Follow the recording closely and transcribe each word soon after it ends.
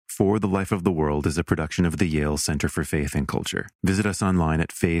For the Life of the World is a production of the Yale Center for Faith and Culture. Visit us online at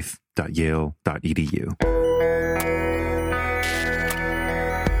faith.yale.edu.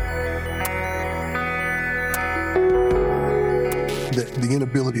 The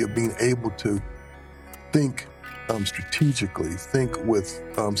inability of being able to think strategically, think with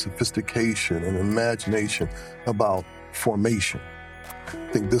sophistication and imagination about formation.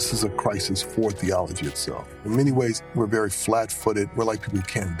 I think this is a crisis for theology itself. In many ways, we're very flat-footed. We're like people who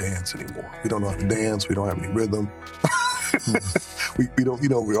can't dance anymore. We don't know how to dance. We don't have any rhythm. we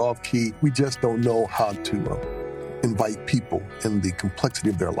don't, we're off-key. We just don't know how to invite people in the complexity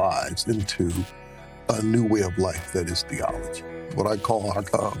of their lives into a new way of life that is theology. What I call our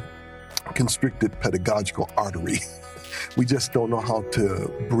constricted pedagogical artery. We just don't know how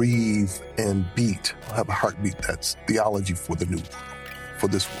to breathe and beat, have a heartbeat that's theology for the new world, for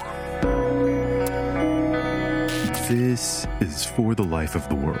this world. This is For the Life of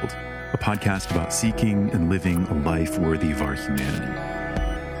the World, a podcast about seeking and living a life worthy of our humanity.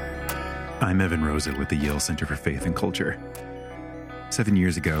 I'm Evan Rosa with the Yale Center for Faith and Culture. 7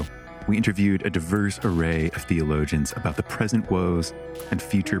 years ago, we interviewed a diverse array of theologians about the present woes and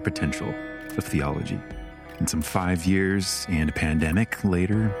future potential of theology. And some 5 years and a pandemic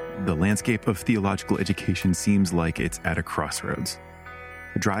later, the landscape of theological education seems like it's at a crossroads.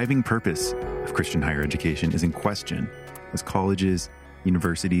 The driving purpose of Christian higher education is in question as colleges,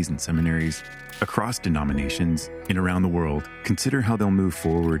 universities, and seminaries across denominations and around the world consider how they'll move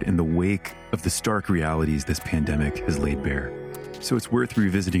forward in the wake of the stark realities this pandemic has laid bare. So it's worth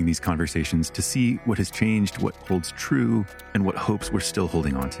revisiting these conversations to see what has changed, what holds true, and what hopes we're still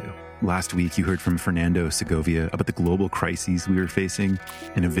holding on to. Last week, you heard from Fernando Segovia about the global crises we are facing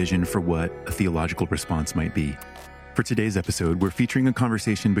and a vision for what a theological response might be. For today's episode, we're featuring a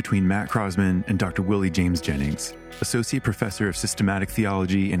conversation between Matt Crossman and Dr. Willie James Jennings, Associate Professor of Systematic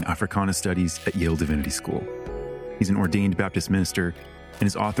Theology and Africana Studies at Yale Divinity School. He's an ordained Baptist minister and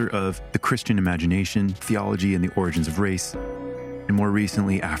is author of The Christian Imagination, Theology and the Origins of Race, and more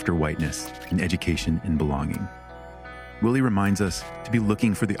recently, After Whiteness, in Education and Belonging. Willie reminds us to be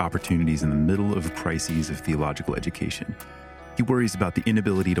looking for the opportunities in the middle of crises of theological education. He worries about the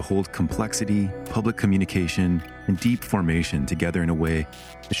inability to hold complexity, public communication, and deep formation together in a way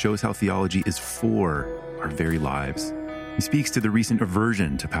that shows how theology is for our very lives. He speaks to the recent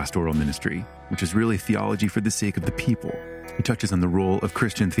aversion to pastoral ministry, which is really theology for the sake of the people. He touches on the role of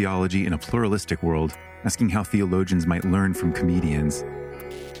Christian theology in a pluralistic world, asking how theologians might learn from comedians.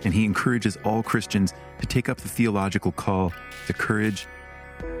 And he encourages all Christians to take up the theological call to courage,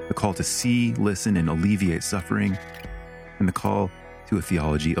 the call to see, listen, and alleviate suffering, and the call to a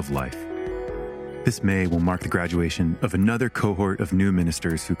theology of life. This May will mark the graduation of another cohort of new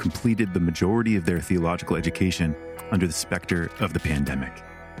ministers who completed the majority of their theological education under the specter of the pandemic.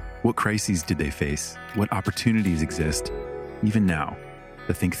 What crises did they face? What opportunities exist, even now,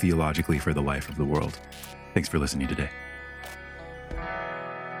 to think theologically for the life of the world? Thanks for listening today.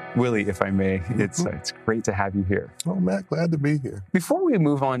 Willie, if I may, it's great to have you here. Oh, Matt, glad to be here. Before we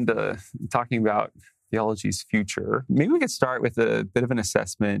move on to talking about theology's future, maybe we could start with a bit of an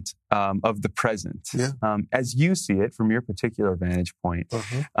assessment of the present. Yeah. As you see it from your particular vantage point.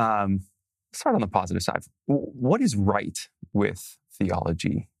 Start on the positive side. What is right with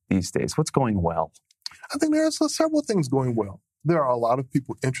theology these days? What's going well? I think there are several things going well. There are a lot of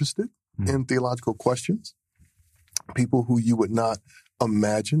people interested in theological questions, people who you would not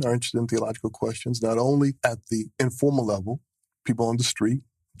imagine are interested in theological questions, not only at the informal level, people on the street,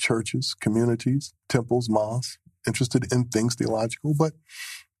 churches, communities, temples, mosques, interested in things theological, but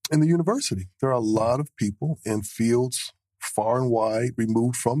in the university. There are a lot of people in fields far and wide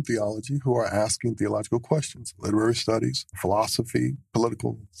removed from theology who are asking theological questions. Literary studies, philosophy,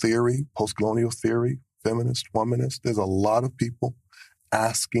 political theory, post-colonial theory, feminist, womanist. There's a lot of people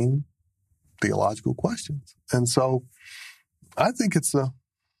asking theological questions. And so I think it's an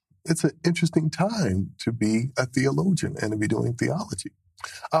interesting time to be a theologian and to be doing theology.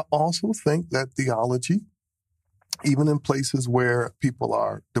 I also think that theology, even in places where people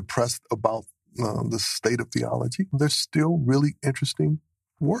are depressed about the state of theology, there's still really interesting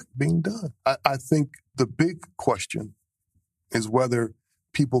work being done. I think the big question is whether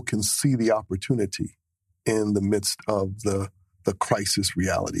people can see the opportunity in the midst of the crisis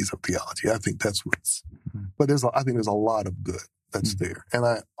realities of theology. I think that's what's, but I think there's a lot of good that's there. And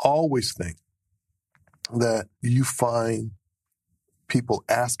I always think that you find people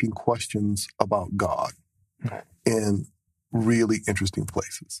asking questions about God in really interesting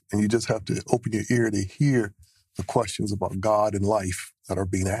places. And you just have to open your ear to hear the questions about God and life that are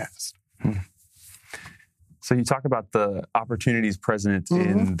being asked. So you talk about the opportunities present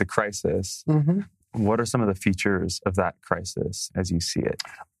in the crisis. What are some of the features of that crisis as you see it?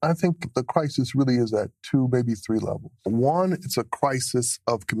 I think the crisis really is at 2, maybe 3 levels. One, it's a crisis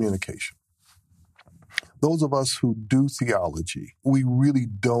of communication. Those of us who do theology, we really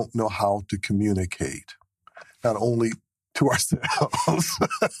don't know how to communicate, not only to ourselves,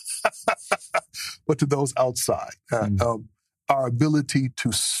 but to those outside. Our ability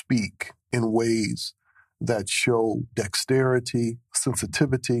to speak in ways that show dexterity,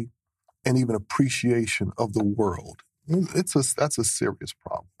 sensitivity, and even appreciation of the world. That's a serious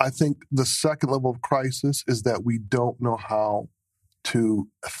problem. I think the second level of crisis is that we don't know how to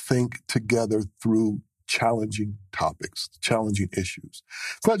think together through challenging topics, challenging issues.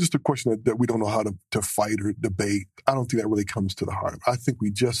 It's not just a question that we don't know how to fight or debate. I don't think that really comes to the heart of it. I think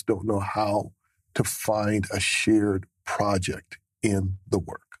we just don't know how to find a shared project in the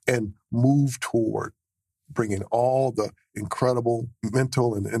work and move toward bringing all the incredible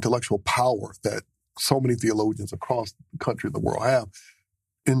mental and intellectual power that so many theologians across the country and the world have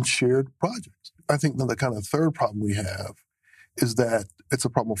in shared projects. I think then the kind of third problem we have is that it's a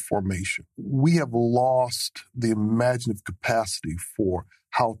problem of formation. We have lost the imaginative capacity for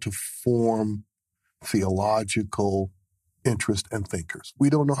how to form theological interest and thinkers. We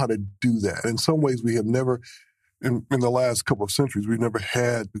don't know how to do that. In some ways, we have never, in the last couple of centuries, we've never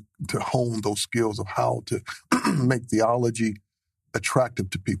had to hone those skills of how to make theology attractive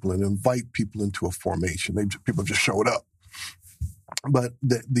to people and invite people into a formation. People just showed up. But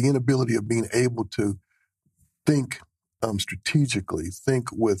the inability of being able to think strategically, think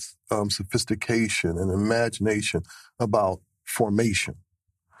with sophistication and imagination about formation.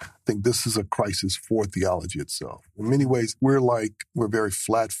 I think this is a crisis for theology itself. In many ways, we're very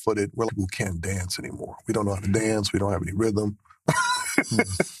flat-footed. We're like who can't dance anymore. We don't know how to dance. We don't have any rhythm.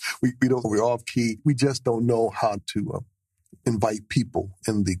 We're off-key. We just don't know how to invite people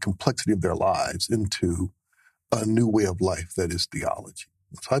in the complexity of their lives into a new way of life that is theology.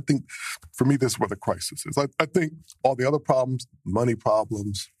 So I think, for me, this is where the crisis is. I think all the other problems, money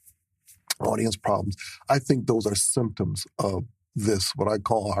problems, audience problems, I think those are symptoms of this, what I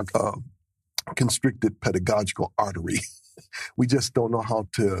call our constricted pedagogical artery. We just don't know how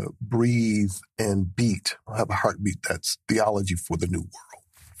to breathe and have a heartbeat that's theology for the new world,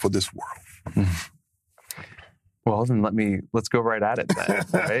 for this world. Well, then let's go right at it then,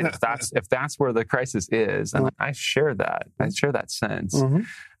 right? if that's where the crisis is, and I share that sense.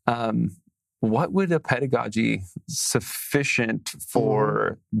 What would a pedagogy sufficient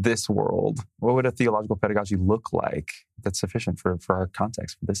for this world? What would a theological pedagogy look like that's sufficient for our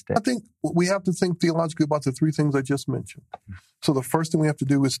context for this day? I think we have to think theologically about the 3 things I just mentioned. So the first thing we have to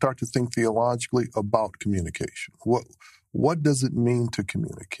do is start to think theologically about communication. What does it mean to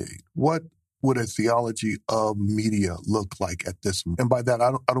communicate? What would a theology of media look like at this moment? And by that,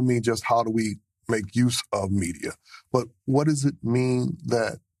 I don't mean just how do we make use of media, but what does it mean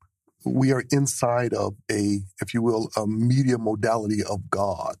that we are inside of if you will, a media modality of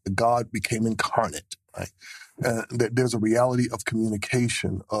God. God became incarnate, right? There's a reality of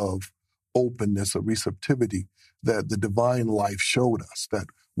communication, of openness, of receptivity that the divine life showed us that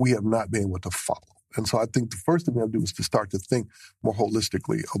we have not been able to follow. And so I think the first thing we have to do is to start to think more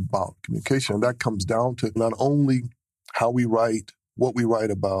holistically about communication. And that comes down to not only how we write, what we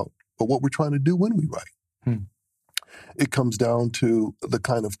write about, but what we're trying to do when we write. It comes down to the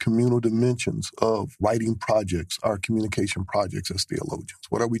kind of communal dimensions of writing projects, our communication projects as theologians.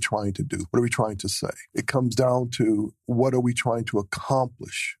 What are we trying to do? What are we trying to say? It comes down to what are we trying to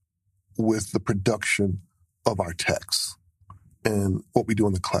accomplish with the production of our texts and what we do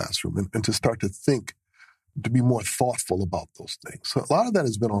in the classroom, and to start to think, to be more thoughtful about those things. So a lot of that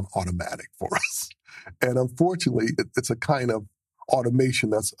has been on automatic for us. And unfortunately, it's a kind of automation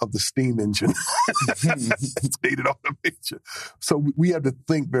that's of the steam engine. It's dated automation. So we have to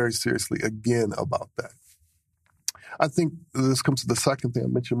think very seriously again about that. I think this comes to the second thing I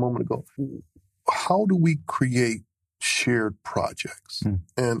mentioned a moment ago. How do we create shared projects?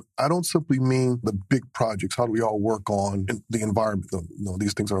 And I don't simply mean the big projects. How do we all work on the environment?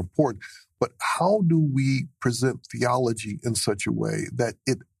 These things are important. But how do we present theology in such a way that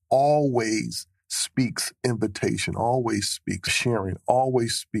it always speaks invitation, always speaks sharing,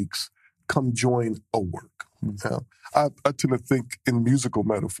 always speaks come join a work? I tend to think in musical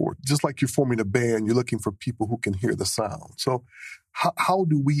metaphor, just like you're forming a band, you're looking for people who can hear the sound. So how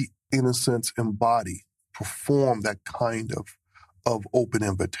do we, in a sense, perform that kind of open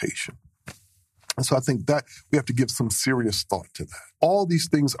invitation? And so I think that we have to give some serious thought to that. All these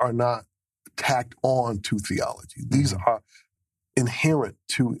things are not tacked on to theology. These are inherent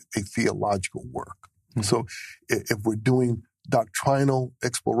to a theological work. Mm-hmm. So if we're doing doctrinal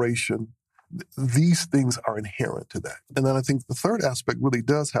exploration, these things are inherent to that. And then I think the third aspect really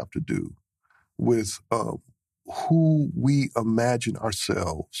does have to do with who we imagine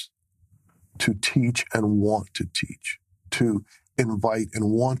ourselves to teach and want to teach, to invite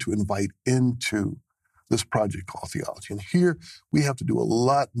and want to invite into this project called theology. And here we have to do a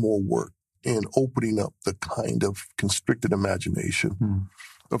lot more work in opening up the kind of constricted imagination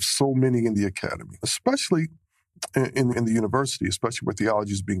of so many in the academy, especially in the university, especially where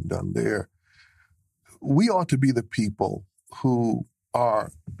theology is being done there. We ought to be the people who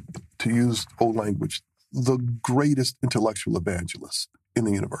are, to use old language, the greatest intellectual evangelists in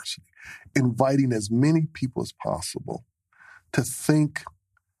the university, inviting as many people as possible to think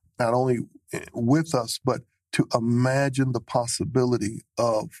not only with us, but to imagine the possibility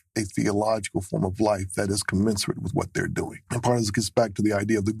of a theological form of life that is commensurate with what they're doing. And part of this gets back to the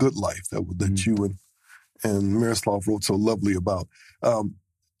idea of the good life that you and Miroslav wrote so lovely about.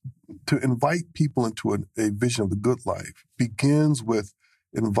 To invite people into a vision of the good life begins with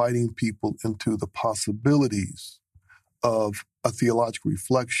inviting people into the possibilities of a theological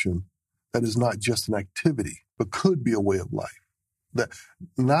reflection that is not just an activity, but could be a way of life. That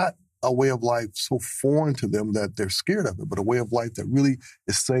not a way of life so foreign to them that they're scared of it, but a way of life that really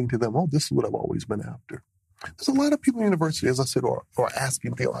is saying to them, oh, this is what I've always been after. There's a lot of people in university, as I said, are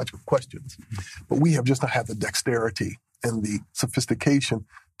asking theological questions, but we have just not had the dexterity and the sophistication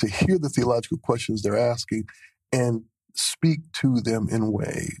to hear the theological questions they're asking and speak to them in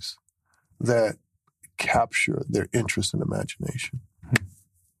ways that capture their interest and imagination.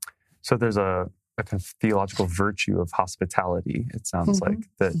 So there's a kind of theological virtue of hospitality, it sounds like,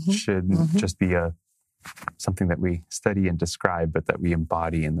 that shouldn't just be something that we study and describe, but that we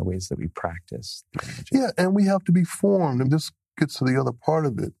embody in the ways that we practice theology. Yeah, and we have to be formed, and this gets to the other part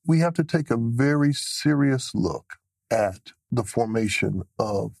of it. We have to take a very serious look at the formation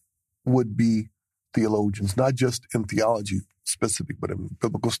of would-be theologians, not just in theology specific, but in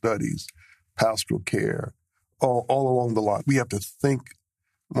biblical studies, pastoral care, all along the line. We have to think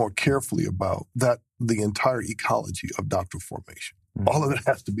more carefully about that, the entire ecology of doctrinal formation. All of it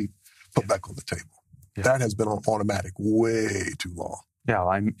has to be put back on the table. Yeah. That has been on automatic way too long. Yeah, well,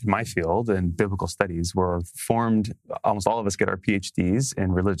 I'm in my field in biblical studies. We're formed, almost all of us get our PhDs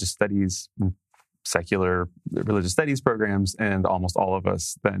in religious studies, secular religious studies programs, and almost all of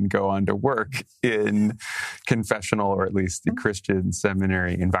us then go on to work in confessional or at least Christian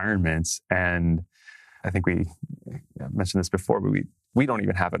seminary environments. And I think we mentioned this before, but we don't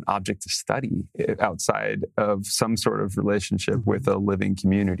even have an object to study outside of some sort of relationship with a living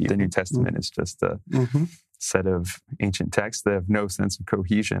community. The New Testament is just a set of ancient texts that have no sense of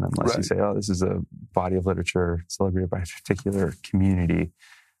cohesion unless you say, oh, this is a body of literature celebrated by a particular community.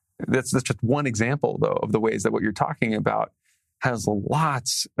 That's just one example, though, of the ways that what you're talking about has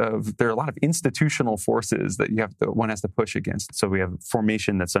there are a lot of institutional forces that one has to push against. So we have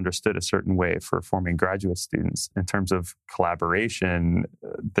formation that's understood a certain way for forming graduate students. In terms of collaboration,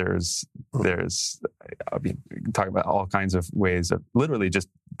 there's I mean, we can talk about all kinds of ways of literally just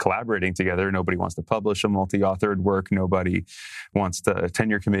collaborating together. Nobody wants to publish a multi-authored work. Nobody wants to. A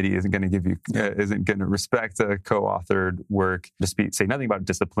tenure committee isn't going to respect a co-authored work. Say nothing about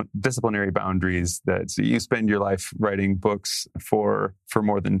disciplinary boundaries. That you spend your life writing books for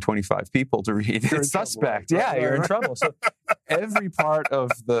more than 25 people to read. It's suspect. You're in trouble. So every part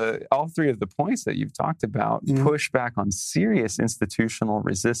of all three of the points that you've talked about push back on serious institutional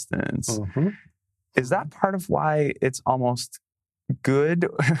resistance. Is that part of why it's almost good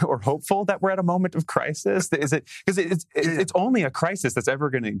or hopeful that we're at a moment of crisis? Is it because it's only a crisis that's ever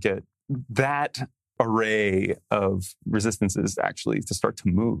going to get that array of resistances actually to start to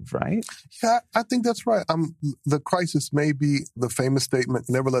move, right? Yeah, I think that's right. The crisis may be the famous statement,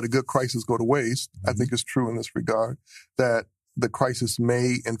 never let a good crisis go to waste. I think it's true in this regard, that the crisis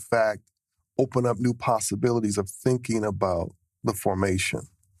may, in fact, open up new possibilities of thinking about the formation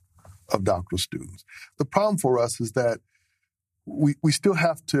of doctoral students. The problem for us is that we still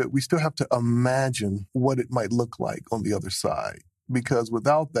have to imagine what it might look like on the other side. Because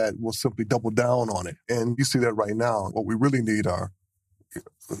without that, we'll simply double down on it. And you see that right now. What we really need are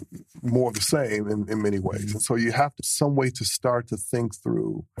more of the same in many ways. And so you have some way to start to think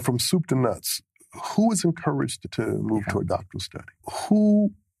through, from soup to nuts, who is encouraged to move to a doctoral study?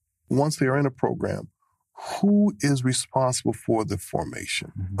 Who, once they are in a program, who is responsible for the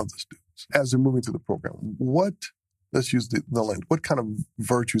formation of the students as they're moving through the program? Let's use the language, what kind of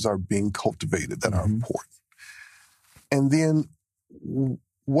virtues are being cultivated that are important? And then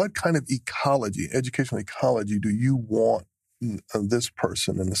what kind of ecology, educational ecology, do you want this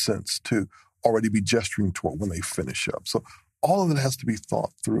person, in a sense, to already be gesturing toward when they finish up. So all of it has to be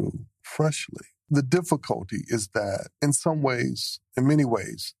thought through freshly. The difficulty is that in many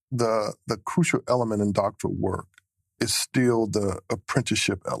ways, the crucial element in doctoral work is still the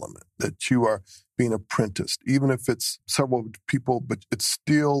apprenticeship element, that you are being apprenticed, even if it's several people, but it's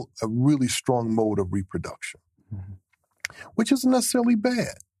still a really strong mode of reproduction, which isn't necessarily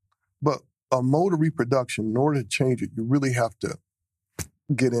bad. But a mode of reproduction, in order to change it, you really have to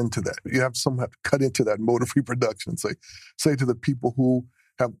get into that. You have to cut into that mode of reproduction and say to the people who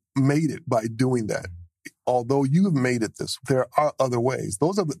have made it by doing that, although you have made it there are other ways.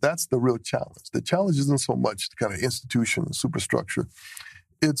 That's the real challenge. The challenge isn't so much the kind of institution and superstructure.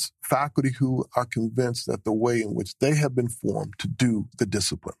 It's faculty who are convinced that the way in which they have been formed to do the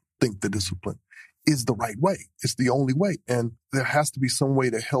discipline, think the discipline, is the right way. It's the only way. And there has to be some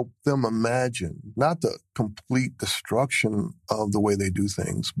way to help them imagine, not the complete destruction of the way they do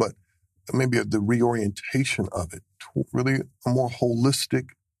things, but maybe the reorientation of it to really a more holistic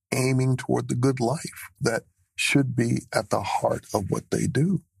aiming toward the good life that should be at the heart of what they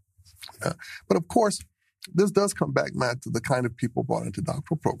do. But of course, this does come back, Matt, to the kind of people brought into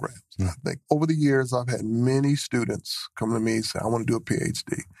doctoral programs. I think over the years, I've had many students come to me and say, I want to do a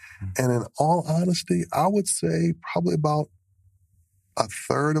PhD. And in all honesty, I would say probably about a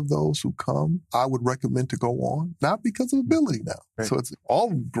third of those who come, I would recommend to go on, not because of ability now. Right. So it's all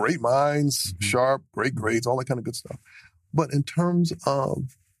great minds, sharp, great grades, all that kind of good stuff. But in terms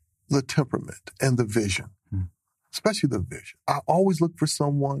of the temperament and the vision, especially the vision, I always look for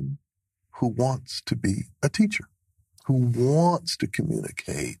someone who wants to be a teacher, who wants to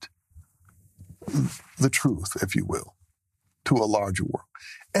communicate the truth, if you will, to a larger world.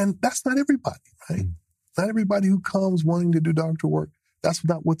 And that's not everybody, right? Not everybody who comes wanting to do doctoral work, that's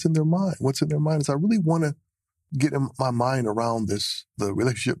not what's in their mind. What's in their mind is I really want to get in my mind around the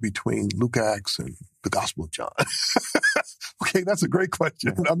relationship between Luke, Acts, and the Gospel of John. Okay, that's a great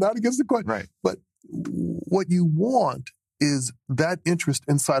question. I'm not against the question. Right. But what you want is that interest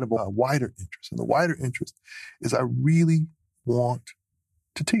inside of a wider interest. And the wider interest is I really want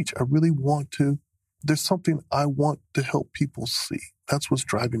to teach. I really want to, there's something I want to help people see. That's what's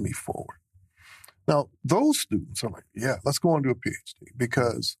driving me forward. Now, those students are like, yeah, let's go on to a PhD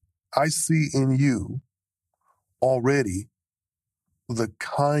because I see in you already the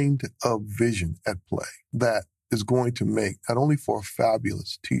kind of vision at play that is going to make not only for a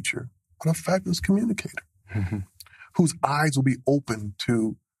fabulous teacher, but a fabulous communicator whose eyes will be open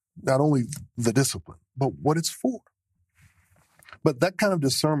to not only the discipline, but what it's for. But that kind of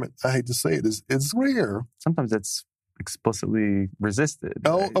discernment, I hate to say it, is rare. Sometimes it's explicitly resisted.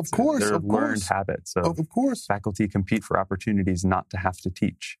 Oh, right? of course. They're of learned course. habits. So of course. Faculty compete for opportunities not to have to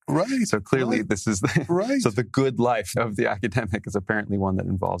teach. Right. So clearly this is right. So the good life of the academic is apparently one that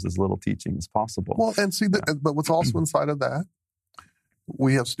involves as little teaching as possible. Well, and see, but what's also inside of that,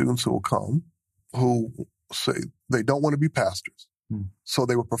 we have students who will come who say they don't want to be pastors, so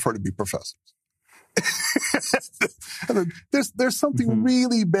they would prefer to be professors. There's something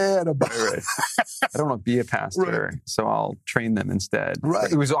really bad about it. I don't want to be a pastor, so I'll train them instead. Right.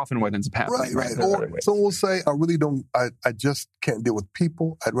 It was often what ends up happening. Right. Or someone will say, I just can't deal with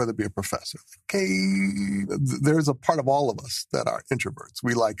people. I'd rather be a professor. Okay. There's a part of all of us that are introverts.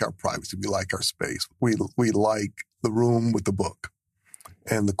 We like our privacy. We like our space. We like the room with the book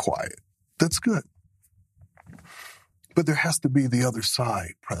and the quiet. That's good. But there has to be the other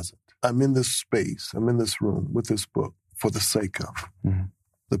side present. I'm in this space, I'm in this room with this book for the sake of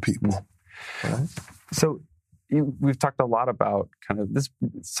the people. Right? So we've talked a lot about kind of this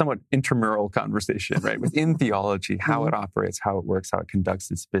somewhat intramural conversation, right? Within theology, how it operates, how it works, how it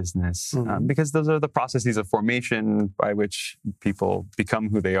conducts its business, because those are the processes of formation by which people become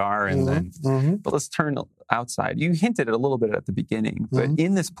who they are. And then, but let's turn outside. You hinted at a little bit at the beginning, but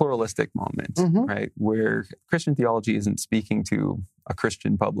in this pluralistic moment, right, where Christian theology isn't speaking to a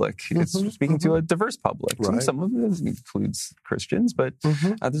Christian public, it's speaking to a diverse public. Right. Some of it includes Christians, but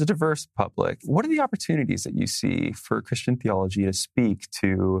there's a diverse public. What are the opportunities that you see for Christian theology to speak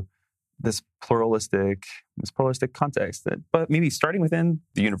to this pluralistic context, but maybe starting within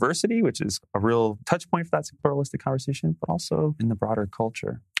the university, which is a real touch point for that pluralistic conversation, but also in the broader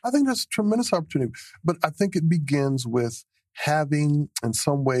culture? I think there's tremendous opportunity, but I think it begins with having, in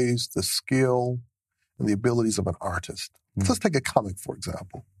some ways, the skill and the abilities of an artist. Let's take a comic, for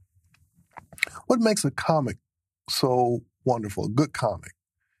example. What makes a comic so wonderful, a good comic,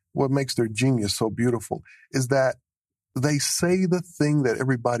 what makes their genius so beautiful is that they say the thing that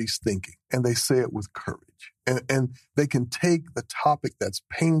everybody's thinking, and they say it with courage. And they can take the topic that's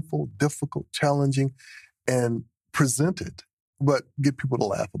painful, difficult, challenging, and present it but get people to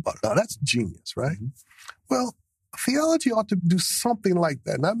laugh about it. Now, that's genius, right? Mm-hmm. Well, theology ought to do something like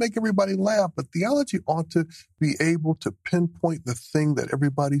that. Not make everybody laugh, but theology ought to be able to pinpoint the thing that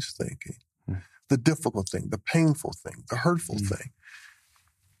everybody's thinking, the difficult thing, the painful thing, the hurtful thing.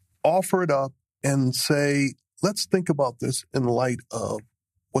 Offer it up and say, let's think about this in light of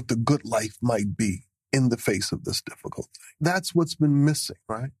what the good life might be in the face of this difficult thing. That's what's been missing,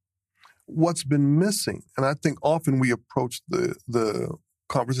 right? What's been missing, and I think often we approach the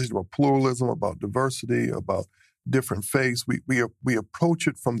conversation about pluralism, about diversity, about different faiths, we approach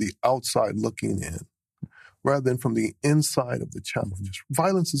it from the outside looking in rather than from the inside of the challenges.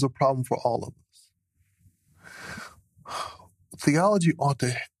 Violence is a problem for all of us. Theology ought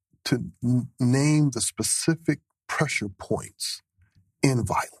to name the specific pressure points in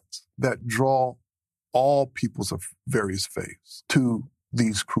violence that draw all peoples of various faiths to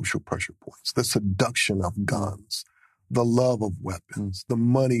these crucial pressure points: the seduction of guns, the love of weapons, the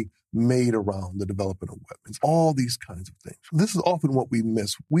money made around the development of weapons, all these kinds of things. This is often what we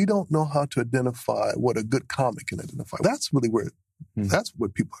miss. We don't know how to identify what a good comic can identify. That's really that's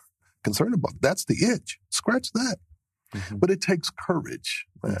what people are concerned about. That's the itch. Scratch that. Mm-hmm. But it takes courage.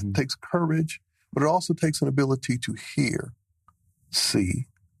 It takes courage, but it also takes an ability to hear, see,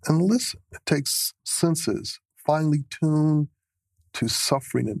 and listen. It takes senses finely tuned to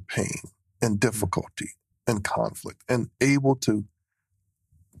suffering and pain and difficulty and conflict, and able to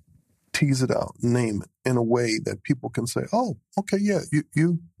tease it out, name it in a way that people can say, "Oh, okay, yeah,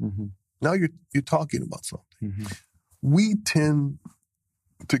 you now you're talking about something." Mm-hmm. We tend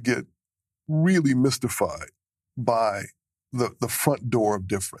to get really mystified by the front door of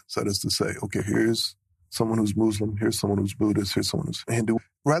difference. That is to say, okay, here's someone who's Muslim, here's someone who's Buddhist, here's someone who's Hindu.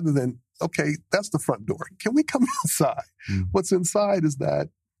 Rather than, okay, that's the front door. Can we come inside? Mm-hmm. What's inside is that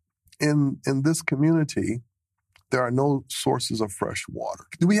in this community, there are no sources of fresh water.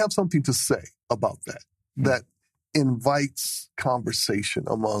 Do we have something to say about that that invites conversation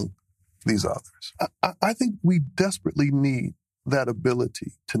among these others? I think we desperately need that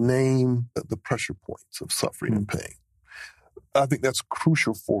ability to name the pressure points of suffering and pain. I think that's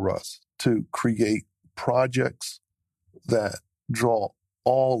crucial for us to create projects that draw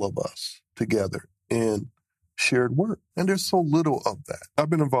all of us together in shared work. And there's so little of that.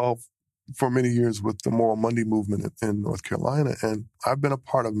 I've been involved for many years with the Moral Monday movement in North Carolina, and I've been a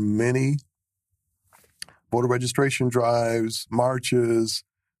part of many voter registration drives, marches,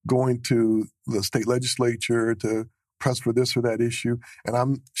 going to the state legislature to press for this or that issue. And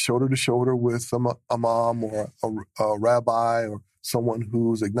I'm shoulder to shoulder with a imam or a rabbi or someone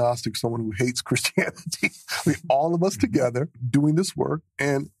who's agnostic, someone who hates Christianity. All of us together doing this work.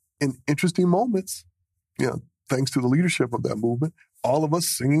 And in interesting moments, thanks to the leadership of that movement, all of us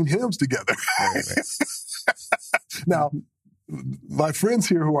singing hymns together. Now, my friends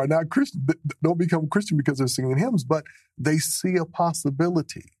here who are not Christian don't become Christian because they're singing hymns, but they see a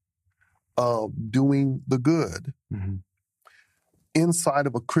possibility of doing the good inside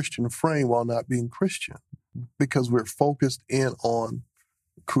of a Christian frame while not being Christian, because we're focused in on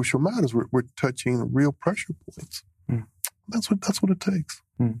crucial matters. We're touching real pressure points. That's what it takes.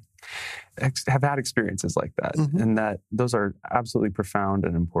 Have had experiences like that, and that those are absolutely profound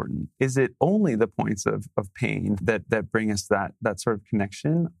and important. Is it only the points of pain that bring us that sort of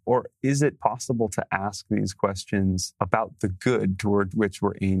connection, or is it possible to ask these questions about the good toward which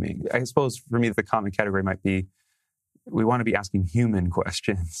we're aiming? I suppose for me, the common category might be we want to be asking human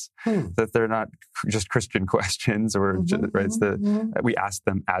questions, that they're not just Christian questions, or right? It's we ask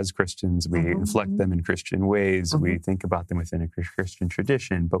them as Christians, we inflect them in Christian ways, we think about them within a Christian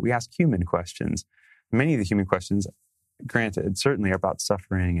tradition, but we ask human questions. Many of the human questions, granted, certainly are about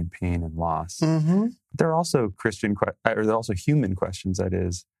suffering and pain and loss. There are also they're also human questions. That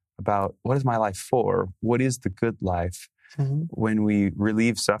is about, what is my life for? What is the good life? When we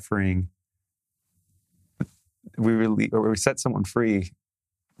relieve suffering, we set someone free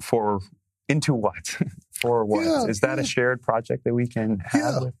into what? For what? Yeah, is that a shared project that we can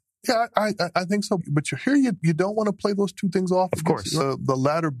have? Yeah, I think so. But you don't want to play those two things off. Of course. The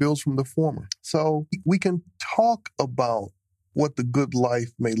latter builds from the former. So we can talk about what the good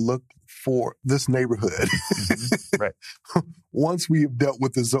life may look for this neighborhood. Right. Once we have dealt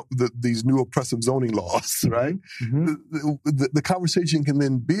with these new oppressive zoning laws, right? The conversation can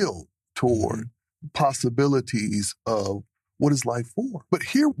then build toward possibilities of what is life for. But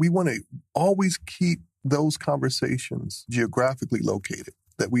here we want to always keep those conversations geographically located,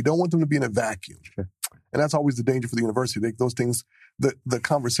 that we don't want them to be in a vacuum. Sure. And that's always the danger for the university. Those things, the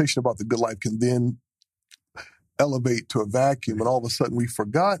conversation about the good life can then elevate to a vacuum, and all of a sudden we've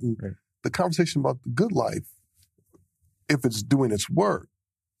forgotten the conversation about the good life if it's doing its work,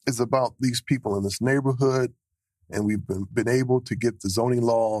 is about these people in this neighborhood, and we've been able to get the zoning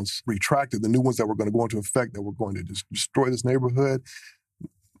laws retracted, the new ones that were going to go into effect that were going to just destroy this neighborhood.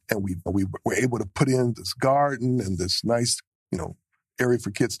 And we were able to put in this garden and this nice, area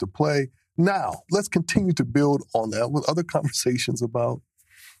for kids to play. Now, let's continue to build on that with other conversations about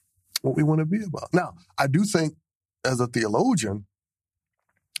what we want to be about. Now, I do think as a theologian,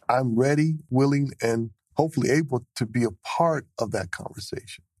 I'm ready, willing, and hopefully able to be a part of that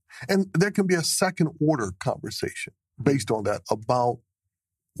conversation. And there can be a second order conversation based on that about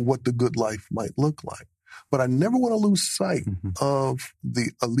what the good life might look like. But I never want to lose sight of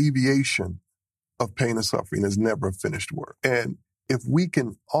the alleviation of pain and suffering is never a finished work. And if we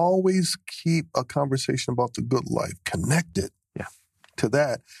can always keep a conversation about the good life connected to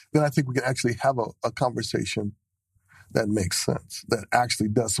that, then I think we can actually have a conversation that makes sense, that actually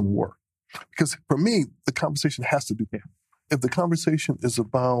does some work. Because for me, the conversation has to do. If the conversation is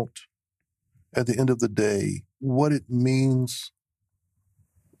about, at the end of the day, what it means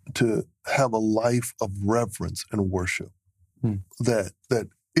to have a life of reverence and worship that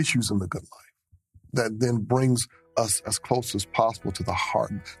issues in the good life, that then brings us as close as possible to the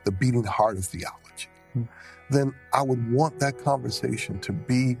heart, the beating heart of theology, then I would want that conversation to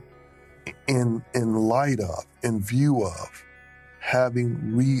be in light of, in view of,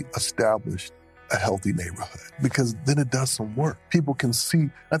 having reestablished a healthy neighborhood, because then it does some work. People can see,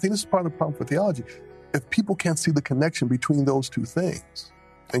 I think this is part of the problem for theology, if people can't see the connection between those two things.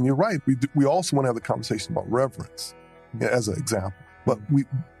 And you're right, we also want to have the conversation about reverence as an example. But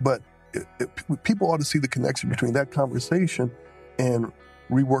people ought to see the connection between that conversation and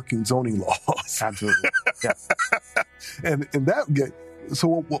reworking zoning laws. Absolutely. Yeah. and that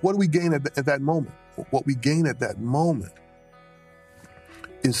so what do we gain at that moment? What we gain at that moment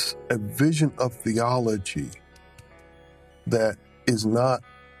is a vision of theology that is not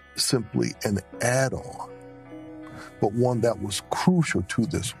simply an add-on, but one that was crucial to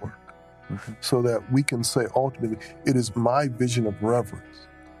this work. So that we can say ultimately, it is my vision of reverence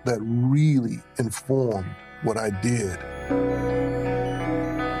that really informed what I did.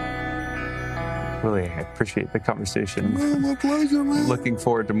 Really, I appreciate the conversation. Man, my pleasure, man. Looking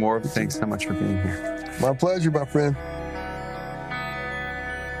forward to more. Thanks so much for being here. My pleasure, my friend.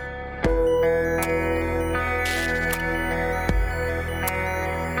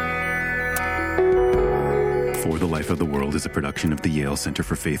 For the Life of the World is a production of the Yale Center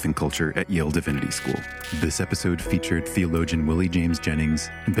for Faith and Culture at Yale Divinity School. This episode featured theologian Willie James Jennings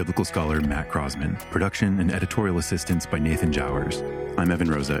and biblical scholar Matt Crosman. Production and editorial assistance by Nathan Jowers. I'm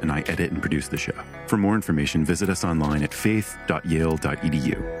Evan Rosa, and I edit and produce the show. For more information, visit us online at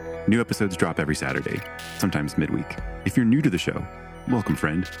faith.yale.edu. New episodes drop every Saturday, sometimes midweek. If you're new to the show, welcome,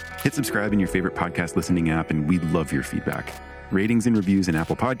 friend. Hit subscribe in your favorite podcast listening app, and we'd love your feedback. Ratings and reviews in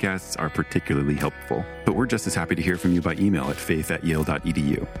Apple Podcasts are particularly helpful, but we're just as happy to hear from you by email at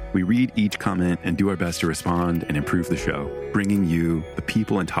faith@yale.edu. We read each comment and do our best to respond and improve the show, bringing you the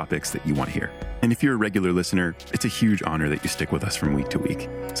people and topics that you want to hear. And if you're a regular listener, it's a huge honor that you stick with us from week to week.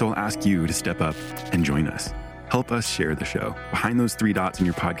 So I'll ask you to step up and join us. Help us share the show. Behind those 3 dots in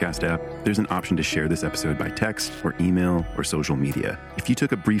your podcast app, there's an option to share this episode by text or email or social media. If you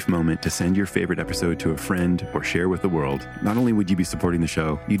took a brief moment to send your favorite episode to a friend or share with the world, not only would you be supporting the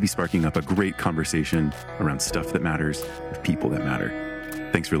show, you'd be sparking up a great conversation around stuff that matters with people that matter.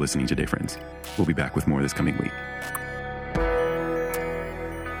 Thanks for listening today, friends. We'll be back with more this coming week.